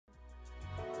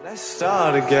Let's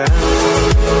start again.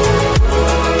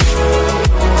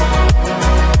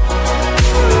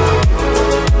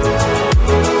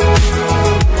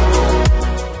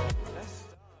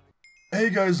 Hey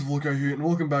guys, Volkai here, and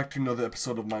welcome back to another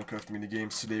episode of Minecraft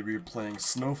Minigames. Today we are playing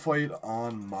Snow Fight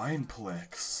on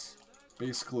Mineplex.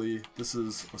 Basically, this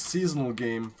is a seasonal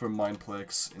game from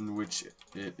Mineplex in which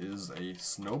it is a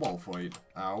snowball fight.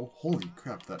 Ow, holy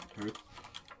crap, that hurt.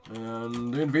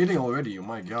 And they're invading already, oh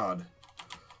my god.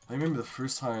 I remember the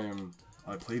first time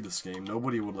I played this game,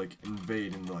 nobody would like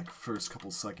invade in the first couple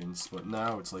seconds, but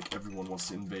now it's like everyone wants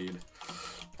to invade.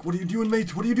 What are you doing,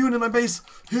 mate? What are you doing in my base?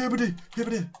 Hibbity,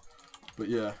 hibbity. But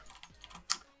yeah,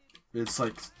 it's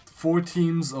like 4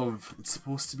 teams of, it's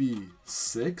supposed to be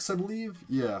 6, I believe?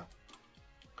 Yeah.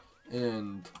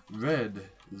 And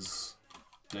red is,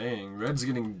 dang, red's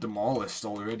getting demolished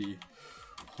already.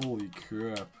 Holy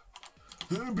crap.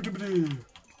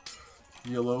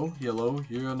 Yellow,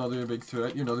 you're another big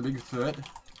threat, Get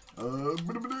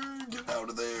out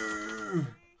of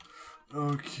there!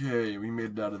 Okay, we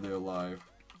made it out of there alive.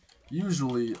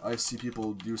 Usually, I see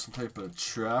people do some type of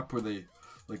trap where they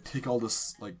take all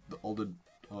this all the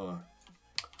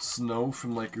snow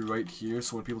from right here,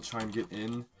 so when people try and get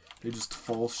in, they just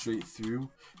fall straight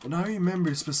through. And I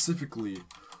remember specifically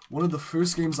one of the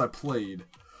first games I played,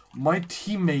 my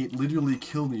teammate literally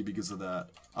killed me because of that.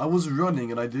 I was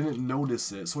running and I didn't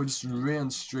notice it, so I just ran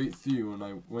straight through and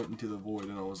I went into the void,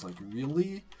 and I was like,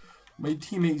 really? My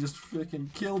teammate just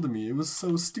freaking killed me. It was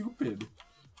so stupid.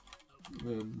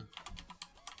 And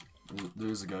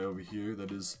there's a guy over here that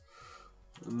is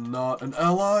not an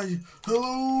ally.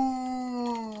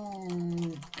 Hello,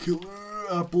 Killer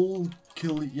Apple,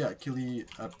 Killy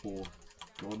Apple,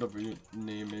 whatever your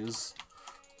name is.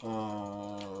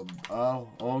 Oh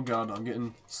god, I'm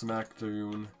getting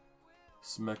smackaroonied.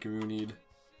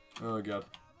 Oh god.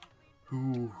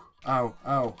 Ooh,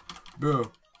 ow,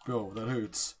 bro, that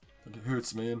hurts. That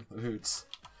hurts, man. That hurts.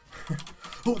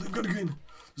 Oh, they've got a green.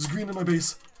 There's green in my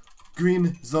base.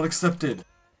 Green is not accepted.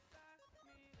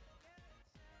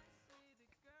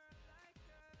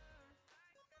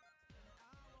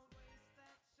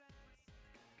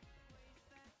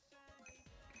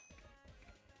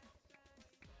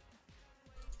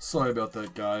 Sorry about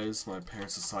that, guys. My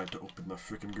parents decided to open the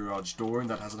freaking garage door, and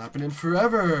that hasn't happened in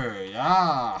forever.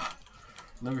 Yeah.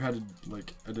 Never had to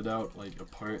edit out a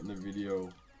part in the video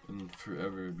in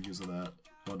forever because of that.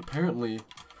 But apparently,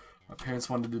 my parents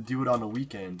wanted to do it on a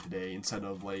weekend today instead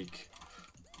of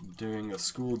during a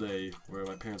school day where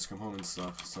my parents come home and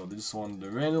stuff. So they just wanted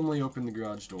to randomly open the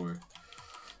garage door.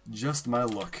 Just my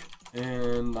luck.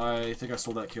 And I think I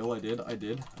stole that kill. I did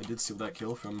steal that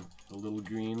kill from the little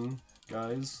green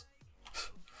guys.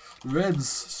 Red's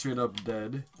straight up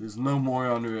dead. There's no more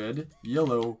on red.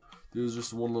 Yellow, there's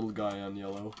just one little guy on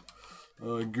yellow.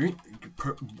 Green,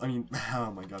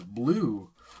 oh my god, blue.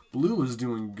 Blue is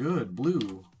doing good.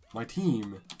 Blue. My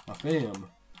team, my fam,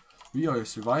 we are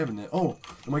surviving it. Oh,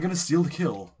 am I gonna steal the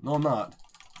kill? No, I'm not.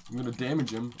 I'm gonna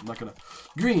damage him. I'm not gonna.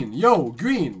 Green, yo,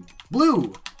 green,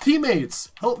 blue, teammates,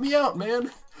 help me out,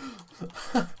 man.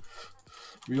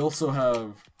 We also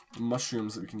have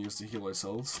mushrooms that we can use to heal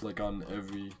ourselves, like on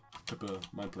every type of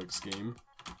Mineplex game.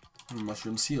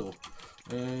 Mushrooms heal.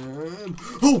 And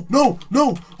oh no,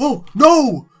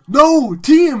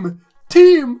 team,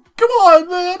 come on,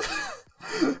 man.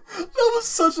 That was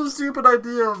such a stupid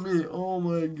idea of me. Oh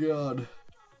my god.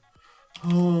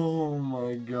 Oh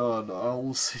my god. I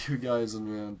will see you guys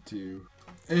in round 2.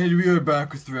 And we are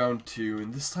back with round 2.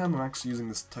 And this time I'm actually using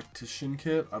this tactician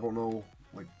kit. I don't know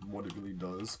what it really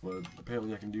does, but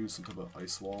apparently I can do some type of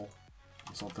ice wall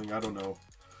or something. I don't know.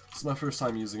 This is my first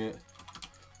time using it.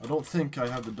 I don't think I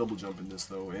have the double jump in this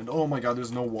though. And oh my god,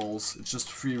 there's no walls. It's just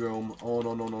free roam. Oh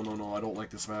no. I don't like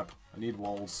this map. I need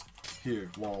walls. Here,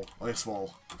 wall. Ice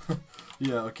wall.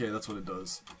 Yeah, okay, that's what it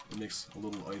does. It makes a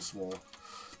little ice wall.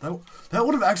 That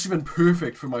would have actually been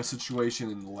perfect for my situation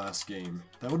in the last game.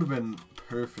 That would have been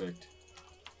perfect.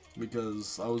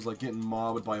 Because I was getting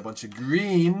mobbed by a bunch of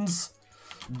greens.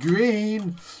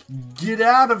 Green! Get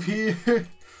out of here!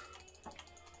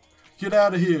 Get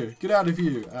out of here! Get out of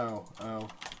here! Ow, ow.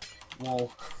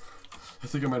 Wall. I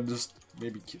think I might have just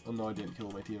maybe oh no, I didn't kill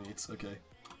my teammates. Okay.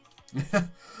 I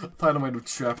thought I might have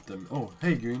trapped them. Oh,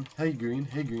 hey green. Hey green.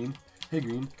 Hey green. Hey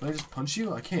green. Can I just punch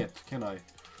you? I can't, can I?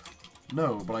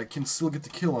 No, but I can still get the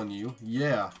kill on you.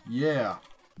 Yeah.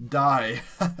 Die.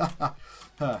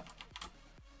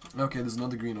 Okay, there's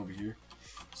another green over here.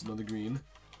 There's another green.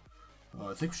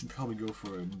 I think we should probably go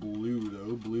for a blue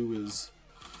though. Blue is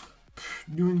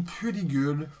doing pretty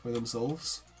good for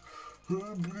themselves.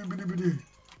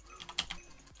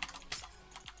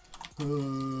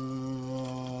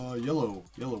 Yellow.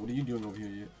 Yellow, what are you doing over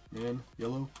here, man?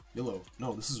 Yellow? Yellow.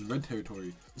 No, this is red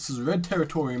territory. This is red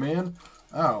territory, man.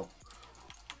 Ow.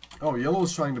 Oh, yellow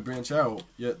is trying to branch out,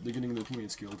 yet they're getting their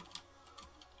teammates killed.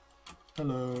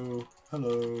 Hello.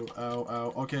 Hello. Ow,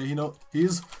 ow. Okay, you know,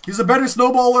 he's a better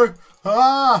snowballer.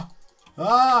 Ah!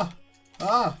 Ah!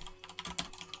 Ah!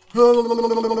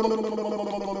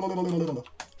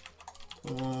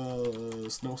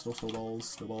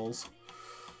 Snowballs.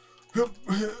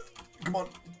 Come on,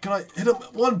 can I hit him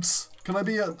once? Can I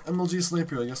be an MLG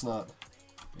sniper? I guess not.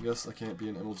 I guess I can't be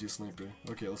an MLG sniper.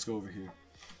 Okay, let's go over here.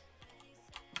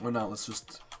 Or not, let's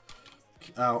just...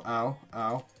 Ow, ow,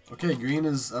 ow. Okay, green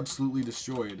is absolutely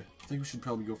destroyed. I think we should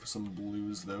probably go for some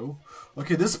blues, though.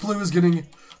 Okay, this blue is getting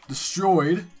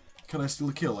destroyed. Can I steal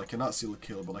a kill? I cannot steal a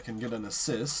kill, but I can get an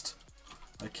assist.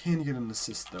 I can get an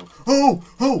assist, though. Oh!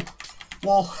 Oh!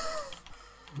 Well,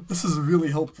 this is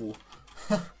really helpful.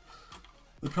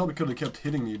 They probably could have kept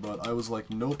hitting me, but I was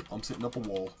like, nope, I'm sitting up a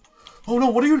wall. Oh no,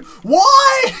 what are you—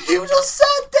 Why? You just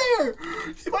sat there!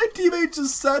 My teammate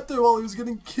just sat there while he was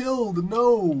getting killed.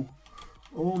 No!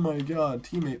 Oh my god,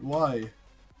 teammate, why?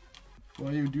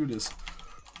 Why you do this?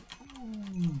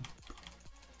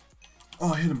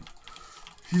 Oh, I hit him.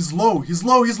 He's low, he's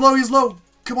low, he's low, he's low!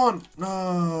 Come on!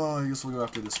 Oh, I guess we'll go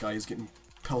after this guy. He's getting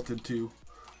pelted too.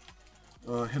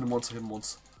 Hit him once, hit him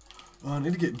once. Oh, I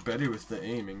need to get better with the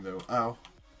aiming though. Ow.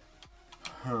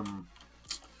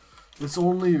 It's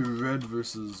only red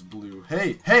versus blue.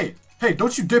 Hey, hey, hey,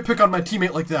 don't you dare pick on my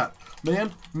teammate like that.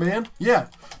 Man, man, yeah.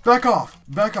 Back off,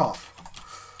 back off.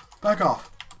 Back off.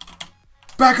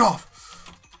 Back off!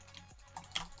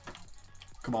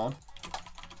 Come on.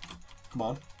 Come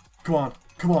on. Come on.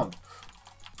 Come on.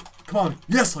 Come on.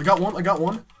 Yes, I got one, I got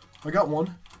one. I got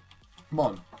one. Come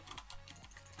on.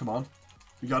 Come on.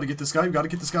 We gotta get this guy, we gotta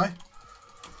get this guy.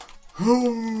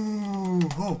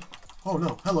 Oh, oh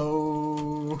no,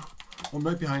 hello. I'm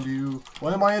right behind you.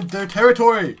 Why am I in their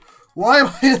territory? Why am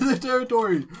I in their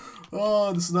territory?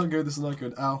 Oh, this is not good, this is not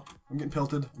good. Ow, I'm getting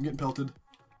pelted, I'm getting pelted.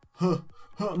 Huh,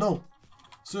 huh, no.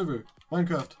 Server,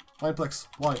 Minecraft, Mineplex,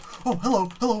 why? Oh, hello,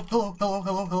 hello, hello, hello,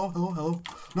 hello, hello, hello, hello.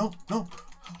 No, no.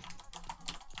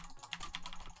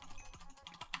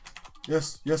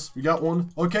 Yes, yes, we got one.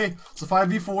 Okay, it's a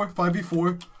 5v4,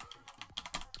 5v4.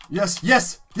 Yes,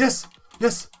 yes, yes,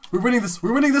 yes. We're winning this,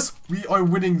 we're winning this. We are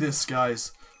winning this,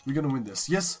 guys. We're gonna win this.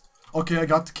 Yes. Okay, I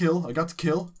got the kill, I got the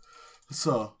kill. It's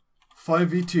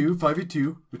 5v2,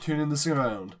 5v2. We're turning this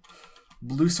around.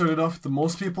 Blue started off with the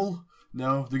most people.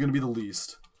 Now they're gonna be the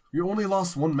least. We only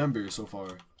lost one member so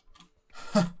far.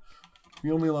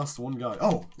 We only lost one guy.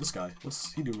 Oh, this guy.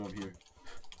 What's he doing over here?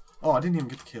 Oh, I didn't even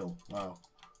get the kill. Wow.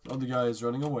 The other guy is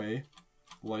running away,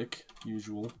 like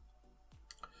usual.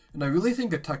 And I really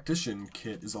think the Tactician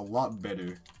kit is a lot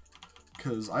better.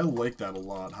 Because I like that a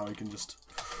lot, how I can just...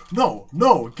 No!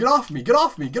 No! Get off me! Get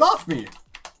off me! Get off me!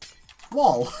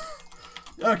 Wall!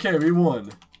 Okay, we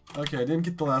won. Okay, I didn't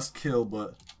get the last kill,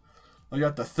 but I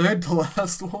got the third to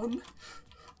last one.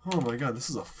 Oh my god, this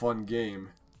is a fun game.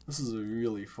 This is a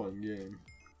really fun game.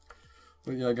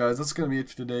 But yeah, guys, that's gonna be it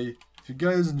for today. If you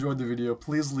guys enjoyed the video,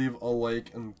 please leave a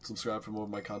like and subscribe for more of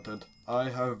my content. I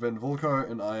have been Volcar,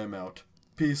 and I am out.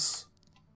 Peace.